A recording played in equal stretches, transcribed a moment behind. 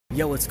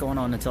Yo, what's going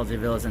on,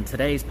 Intelligent Villas? In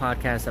today's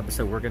podcast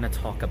episode, we're going to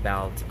talk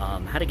about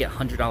how to get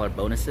 $100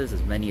 bonuses,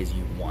 as many as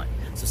you want.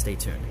 So stay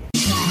tuned.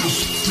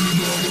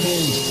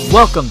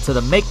 Welcome to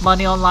the Make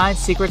Money Online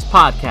Secrets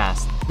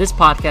Podcast. This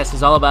podcast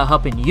is all about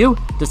helping you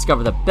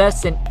discover the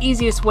best and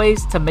easiest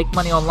ways to make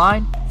money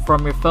online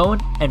from your phone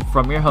and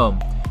from your home.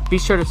 Be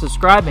sure to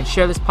subscribe and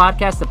share this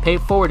podcast to pay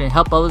it forward and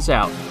help others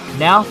out.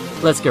 Now,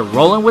 let's get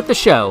rolling with the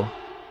show.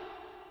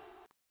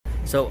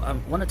 So I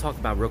want to talk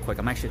about real quick.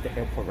 I'm actually at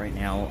the airport right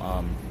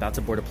now, about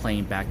to board a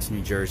plane back to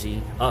New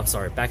Jersey.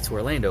 Back to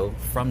Orlando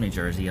from New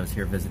Jersey. I was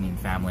here visiting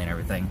family and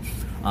everything.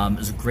 It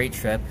was a great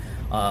trip.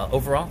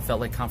 Overall, felt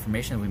like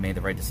confirmation that we made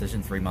the right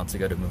decision 3 months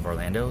ago to move to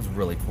Orlando. It was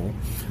really cool.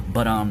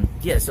 But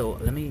so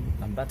I'm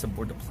about to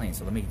board the plane,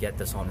 so let me get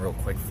this on real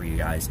quick for you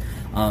guys.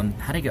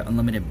 How to get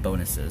unlimited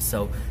bonuses.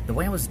 So the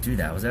way I was do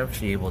that, I was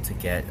actually able to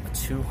get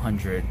two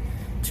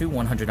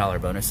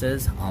 $100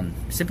 bonuses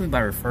simply by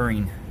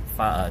referring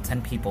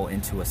 10 people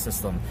into a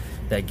system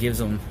that gives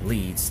them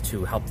leads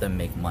to help them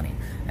make money.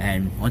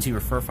 And once you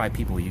refer 5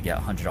 people, you get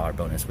a $100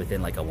 bonus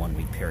within like a 1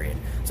 week period.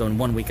 So in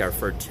 1 week, I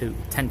referred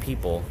 10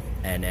 people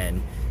and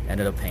then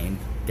ended up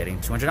getting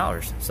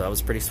 $200. So that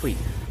was pretty sweet.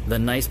 The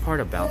nice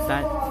part about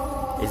that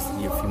is,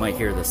 if you might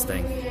hear this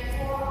thing,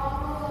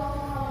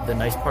 the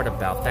nice part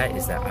about that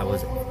is that I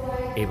was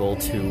able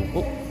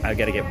to, I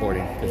gotta get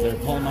boarding because they're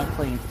calling my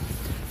plane.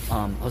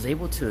 I was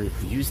able to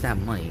use that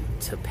money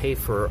to pay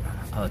for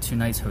 2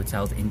 nights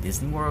hotels in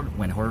Disney World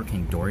when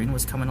Hurricane Dorian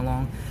was coming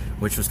along,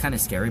 which was kind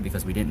of scary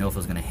because we didn't know if it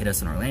was going to hit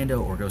us in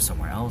Orlando or go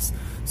somewhere else.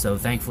 So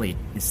thankfully,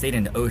 it stayed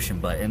in the ocean,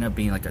 but ended up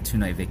being like a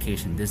 2-night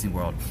vacation in Disney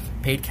World,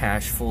 paid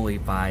cash fully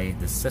by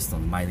the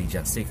system, My Lead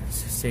Gen Secret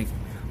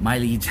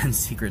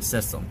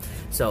system.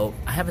 So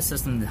I have a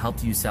system that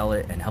helps you sell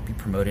it and help you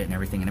promote it and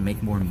everything, and to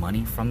make more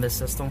money from this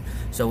system.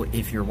 So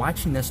if you're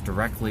watching this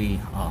directly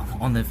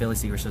on the Affiliate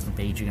Secret System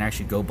page, you can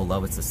actually go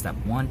below. It's the step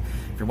 1.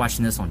 If you're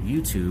watching this on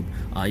YouTube,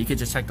 you could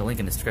just check the link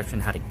in the description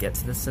how to get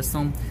to the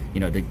system,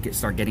 to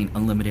start getting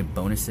unlimited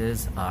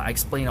bonuses. I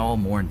explain all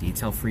more in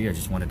detail for you. I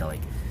just wanted to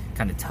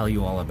kind of tell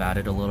you all about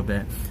it a little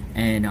bit.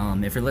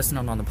 And if you're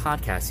listening on the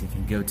podcast, you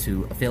can go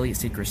to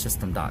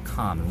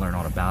affiliatesecretsystem.com and learn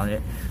all about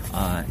it.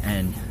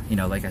 And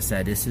like I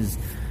said, this is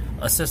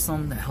a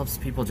system that helps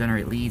people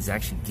generate leads,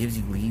 actually gives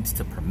you leads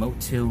to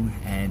promote to,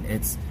 and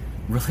it's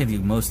really the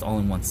most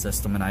all-in-one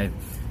system. And I've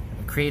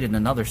created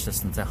another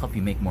system to help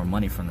you make more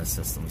money from this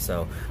system.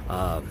 So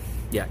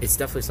it's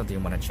definitely something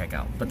you want to check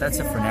out. But that's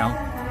it for now.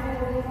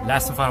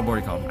 Last and final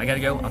boarding call. I gotta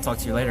go. I'll talk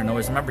to you later. And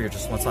always remember, you're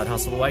just one side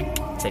hustle away.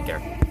 Take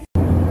care.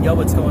 Yo,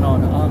 what's going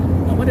on?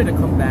 I wanted to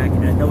come back,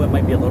 and I know it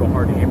might be a little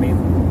hard to hear me,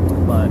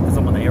 but because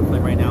I'm on the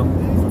airplane right now, so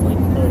I'm like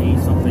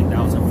 30-something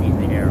thousand feet in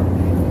the air.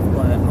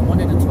 But I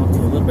wanted to talk to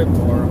you a little bit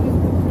more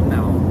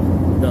about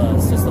the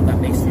system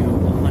that makes you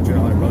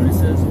 $100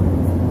 bonuses,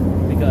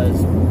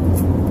 because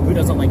who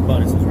doesn't like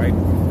bonuses, right?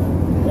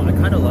 Well, I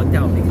kind of lucked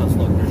out because,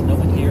 look, there's no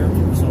one here,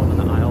 there's no one on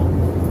the aisle.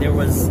 There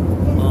was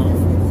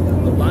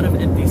a lot of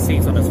empty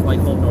seats on this flight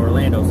home to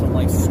Orlando, so I'm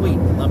like, sweet,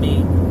 let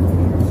me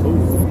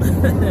move.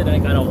 And I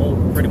got a whole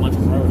pretty much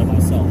row to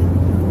myself.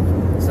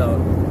 So,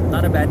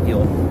 not a bad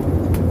deal.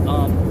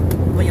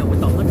 But yeah, with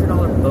the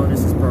 $100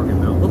 bonuses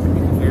program, I'm hoping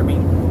you can hear me.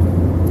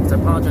 So I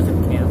apologize if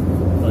you can't,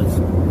 because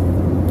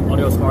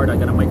audio's hard. I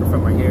got a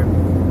microphone right here.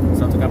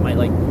 So I've got my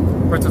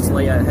Princess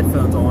Leia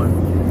headphones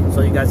on,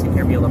 so you guys can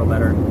hear me a little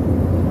better.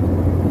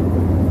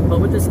 But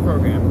with this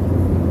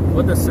program,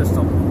 with this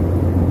system,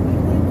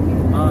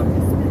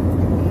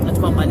 it's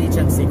called My Lead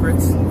Gen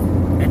Secrets,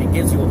 and it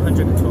gives you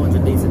 100 to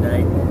 200 leads a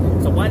day.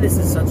 So why this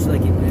is such I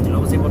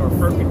was able to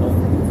refer people,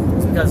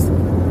 is because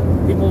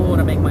people want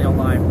to make money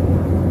online.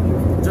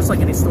 Just like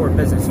any store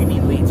business, you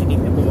need leads, you need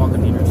people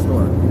walking in your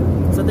store.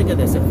 So think of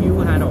this, if you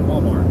had a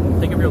Walmart,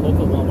 think of your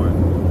local Walmart.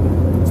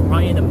 It's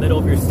probably in the middle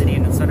of your city,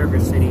 in the center of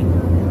your city,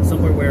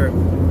 somewhere where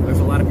there's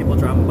a lot of people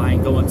driving by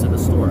and going to the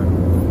store.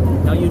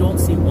 Now you don't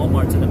see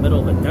Walmarts in the middle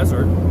of a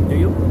desert, do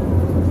you?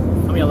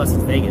 I mean, unless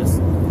it's Vegas,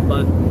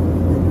 but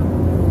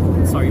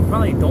sorry, you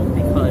probably don't,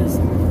 because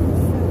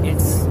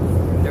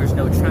there's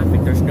no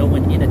traffic, there's no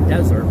one in a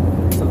desert,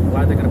 so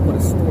why are they going to put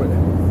a store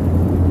there?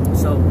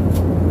 So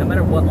no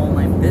matter what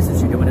online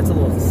business you're doing, it's a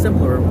little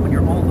similar when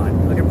you're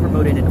online, when you're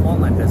promoting an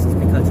online business,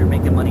 because you're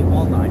making money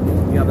online.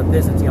 You have a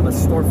business, you have a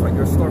storefront,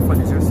 your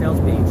storefront is your sales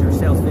page, your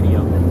sales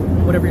video,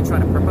 whatever you're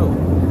trying to promote.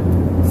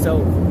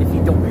 So if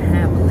you don't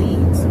have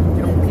leads,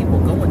 people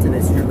go into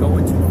this, you're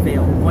going to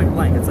fail point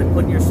blank. It's like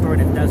putting your store in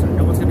a desert.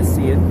 No one's going to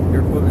see it.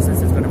 Your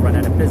business is going to run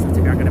out of business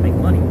if you're not going to make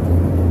money.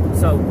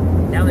 So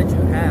now that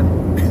you have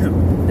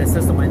the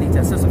system, I think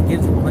that system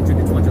gives you 100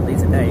 to 200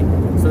 leads a day.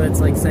 So that's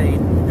like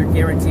saying you're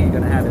guaranteed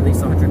going to have at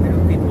least 100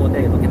 new people a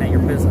day looking at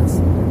your business.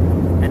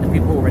 And the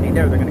people who are already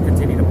there, they're going to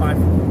continue to buy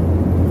from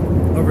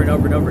you over and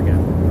over and over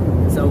again.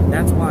 So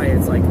that's why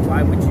it's like,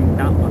 why would you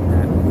not want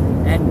that?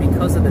 And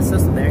because of the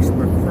system, they actually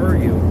refer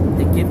you,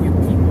 they give you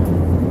people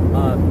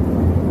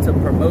to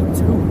promote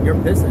to your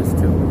business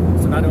to.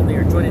 So not only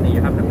you're joining it,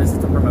 you're having a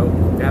business to promote,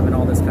 you're having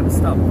all this kind of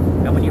stuff.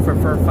 And when you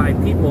refer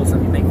 5 people, so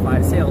if you make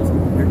 5 sales,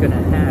 you're going to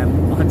have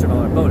a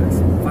 $100 bonus.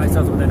 5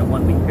 hotels within a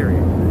 1 week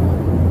period.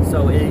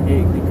 So it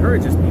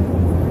encourages people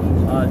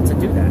to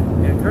do that.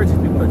 It encourages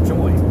people to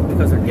join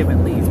because they're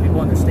given leads.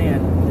 People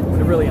understand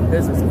they're really in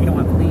business. If you don't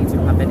have leads, you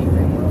don't have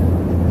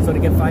anything. So to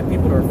get 5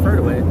 people to refer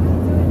to it,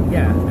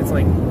 yeah, it's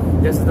like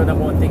this is the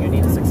number one thing you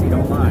need to succeed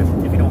online.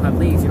 If you don't have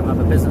leads, you don't have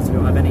a business, you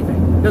don't have anything.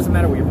 It doesn't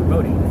matter what you're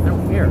promoting. I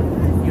don't care.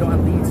 You don't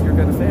have leads, you're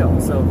going to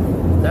fail. So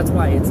that's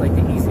why it's like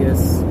the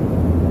easiest,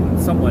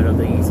 somewhat of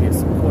the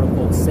easiest quote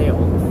unquote sale.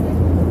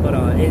 But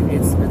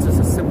it's just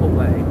a simple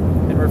way.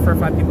 And refer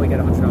 5 people, you get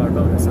a $100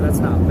 bonus. So that's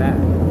not bad.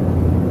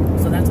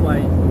 So that's why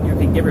you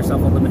can give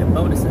yourself unlimited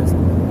bonuses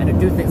and to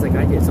do things like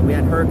I did. So we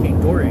had Hurricane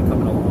Dorian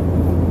coming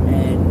along,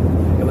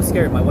 and it was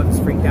scary. My wife was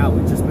freaked out.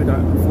 We just moved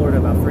out to Florida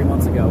about 3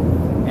 months ago,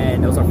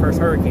 and it was our first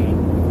hurricane.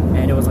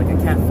 And it was like a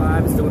Cat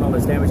 5. It's doing all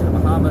this damage in the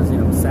Bahamas. You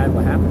know, it was sad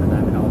what happened to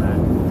them and all that.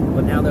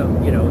 But now that,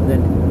 you know,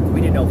 then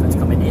we didn't know if it's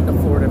coming into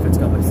Florida, if it's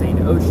going to stay in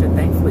the ocean.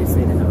 Thankfully, it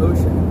stayed in the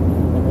ocean.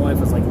 But my wife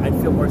was like, I'd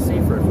feel more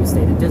safer if we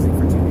stayed in Disney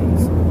for 2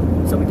 days.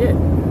 So we did.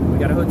 We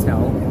got a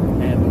hotel,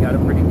 and we got a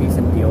pretty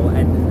decent deal.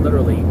 And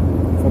literally,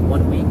 for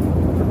 1 week,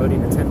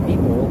 promoting to 10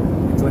 people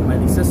and joining my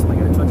lead system, I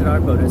got a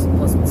 $200 bonus.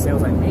 Plus, with the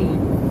sales I made,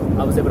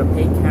 I was able to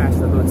pay cash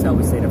for the hotel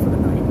we stayed at for the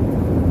night.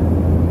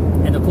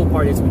 And the cool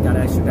part is we got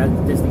extra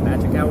Disney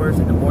Magic Hours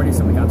in the morning,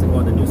 so we got to go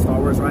on the new Star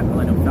Wars ride,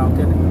 Millennium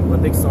Falcon. I'm a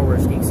big Star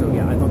Wars geek, so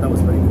yeah, I thought that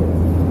was pretty cool.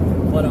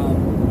 But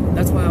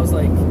that's why I was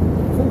like,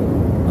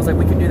 cool. I was like,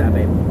 we can do that,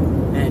 babe.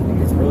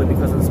 And it's really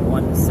because of this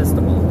one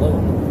system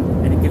alone.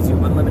 And it gives you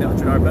unlimited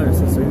 $100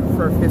 bonuses. So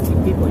for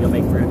 15 people, you'll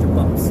make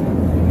 $300.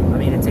 I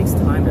mean, it takes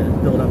time to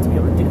build up to be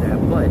able to do that.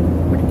 But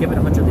when you're given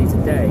 100 leads a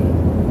day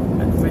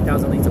and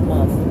 3,000 leads a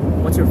month,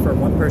 once you refer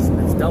one person,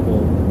 that's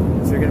double.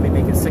 So you're going to be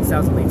making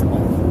 6,000 leads a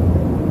month.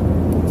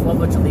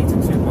 1,200 leads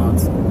in 2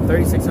 months,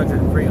 3,600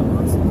 in 3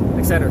 months,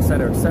 et cetera, et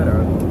cetera, et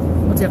cetera.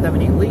 Once you have that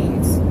many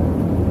leads,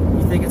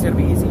 you think it's going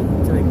to be easy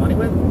to make money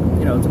with?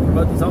 You know, to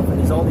promote these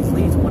offers, all these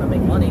leads want to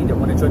make money, they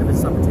want to join the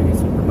business opportunities,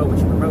 you promote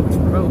what you promote,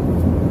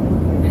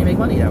 and you make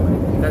money that way.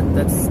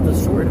 That's the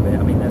short of it.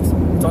 I mean, it's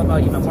all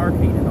about email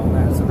marketing and all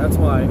that. So that's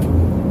why,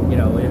 you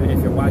know,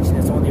 if you're watching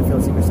this on the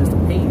Affiliate Secret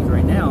System page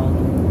right now,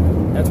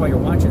 that's why you're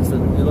watching. So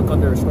you look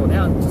under, scroll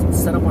down,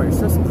 just set up all your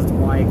systems. That's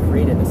why I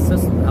created a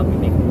system to help you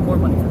make more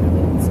money from your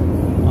leads.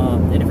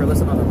 And if you're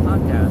listening on the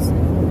podcast,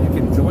 you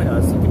can join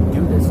us. You can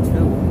do this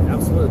too.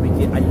 Absolutely.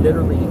 I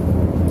literally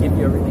give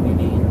you everything you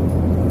need,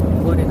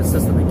 including a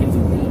system that gives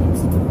you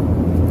leads.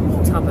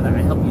 On top of that,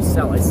 I help you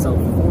sell. I sell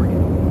for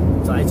you.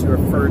 So as you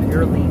refer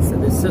your leads to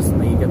this system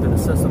that you get through the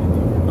system,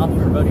 I'm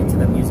promoting to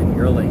them using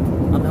your link.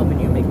 I'm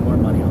helping you make more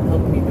money. I'm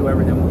helping you do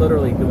everything. I'm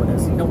literally doing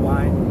this. You know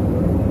why?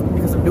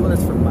 Because I'm doing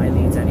this for my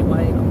leads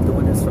anyway. I'm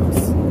doing this from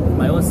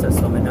my own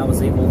system, and I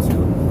was able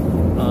to,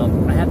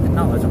 I have the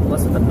knowledge. I'm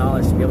blessed with the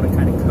knowledge to be able to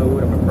kind of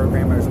code. I'm a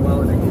programmer as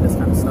well, and I do this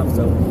kind of stuff.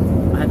 So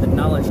I have the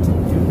knowledge to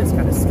do this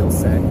kind of skill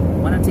set.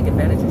 Why not take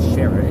advantage and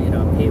share it, you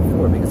know, pay it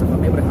forward? Because if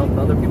I'm able to help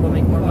other people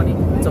make more money,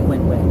 it's a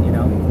win-win, you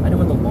know. I know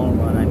in the long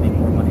run I make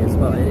more money as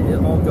well. It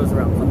all goes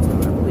around, comes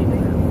around. I believe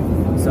in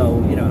that. So,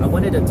 you know, I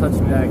wanted to touch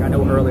back. I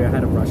know earlier I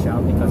had to rush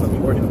out because of the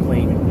boarding the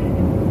plane.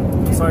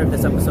 Sorry if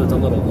this episode's a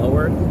little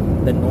lower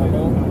than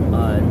normal.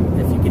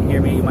 If you can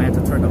hear me, you might have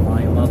to turn the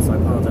volume up, so I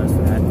apologize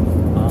for that.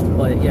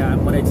 But yeah, I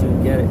wanted to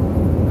get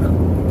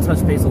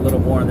touch base a little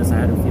more on this. I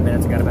had a few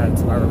minutes. I got about a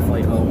 2-hour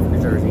flight home from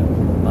New Jersey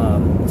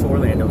to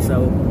Orlando,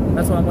 so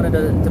that's why I wanted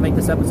to make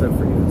this episode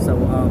for you. So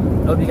I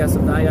hope you got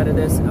some value out of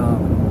this.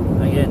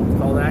 Again,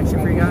 call to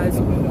action for you guys.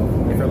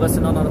 If you're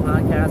listening on the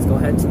podcast, go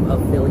ahead to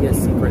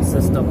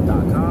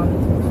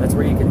affiliatesecretsystem.com. That's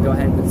where you can go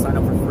ahead and sign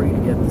up for free to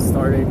get this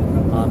started.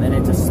 And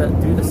then just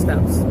do the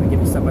steps. We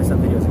give you step-by-step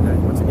videos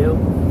on what to do.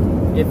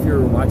 If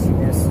you're watching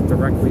this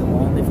directly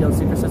on the Affiliate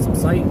Secret System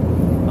site,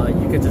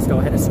 you can just go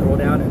ahead and scroll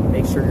down and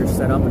make sure you're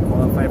set up and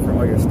qualified for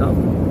all your stuff.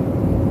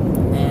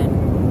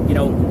 And, you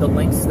know, the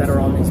links that are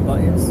on these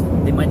buttons,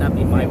 they might not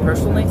be my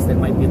personal links. They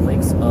might be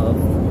links of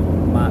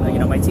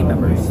my team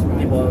members,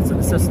 people else in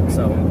the system.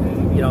 So,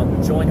 you know,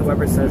 join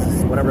whoever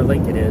says whatever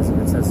link it is. If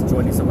it says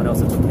joining someone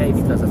else, it's okay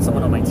because it's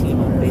someone on my team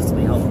who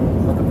basically help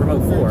and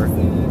promote for.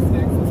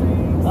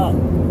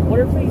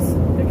 Water, please.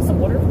 Can I get some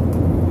water?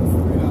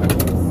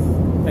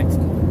 Thanks.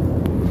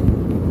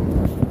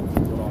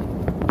 Hold on.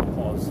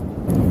 Pause.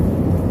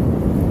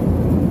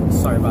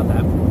 Sorry about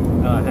that.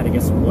 I had to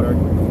get some water.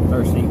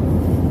 Thirsty.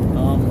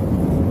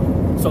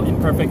 So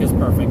imperfect is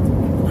perfect.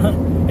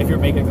 If you're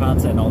making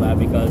content and all that,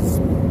 because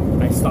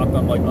I stopped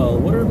on like,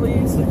 water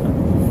please.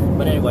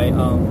 But anyway,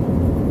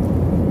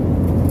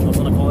 also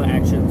on the call to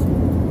actions.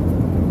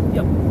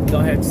 Yep. Go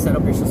ahead and set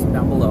up your system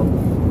down below.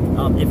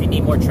 If you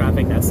need more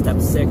traffic, that's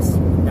step 6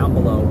 down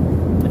below.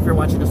 If you're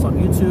watching this on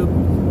YouTube,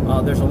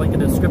 there's a link in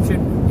the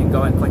description. You can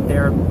go ahead and click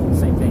there.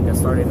 Same thing, get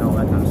started and all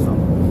that kind of stuff.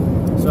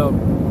 So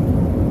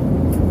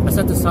I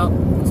set this up.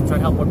 I'm trying to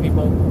help more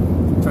people.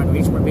 I'm trying to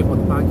reach more people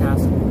with the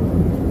podcast.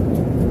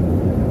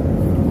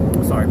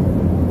 Sorry.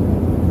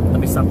 Let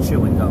me stop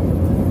chewing though.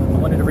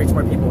 wanted to reach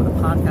more people with a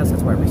podcast.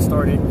 That's why I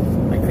restarted.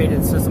 I created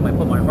a system. I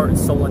put my heart and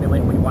soul into it.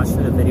 When you watch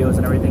through the videos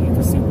and everything, you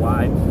can see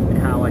why and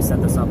how I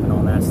set this up and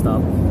all that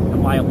stuff,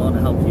 and why I'm willing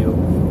to help you.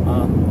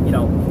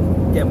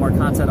 Get more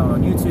content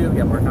on YouTube,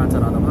 get more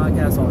content on the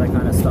podcast, all that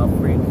kind of stuff.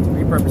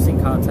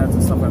 Repurposing content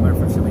and stuff I learned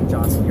from Shirley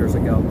Johnson years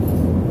ago.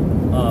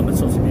 And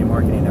social media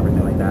marketing and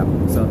everything like that.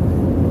 So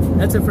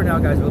that's it for now,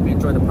 guys. I hope you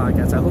enjoyed the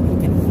podcast. I hope you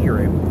can hear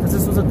it, because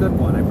this was a good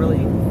one. I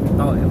really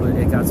thought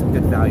it got some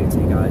good value to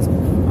you guys.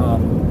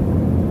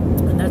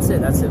 And that's it.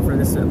 That's it for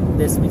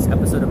this week's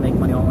episode of Make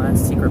Money Online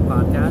Secret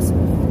Podcast.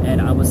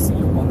 And I will see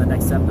you on the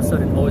next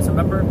episode. And always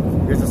remember,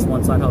 you're just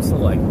one side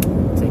hustle away.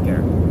 Take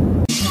care.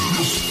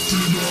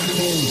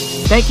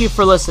 Thank you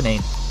for listening.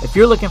 If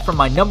you're looking for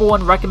my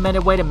 #1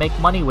 recommended way to make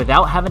money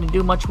without having to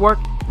do much work,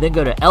 then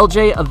go to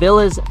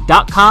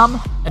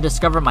ljavilas.com and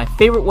discover my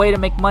favorite way to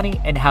make money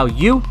and how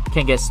you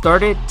can get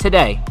started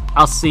today.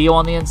 I'll see you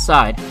on the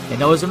inside.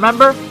 And always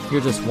remember,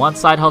 you're just one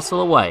side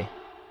hustle away.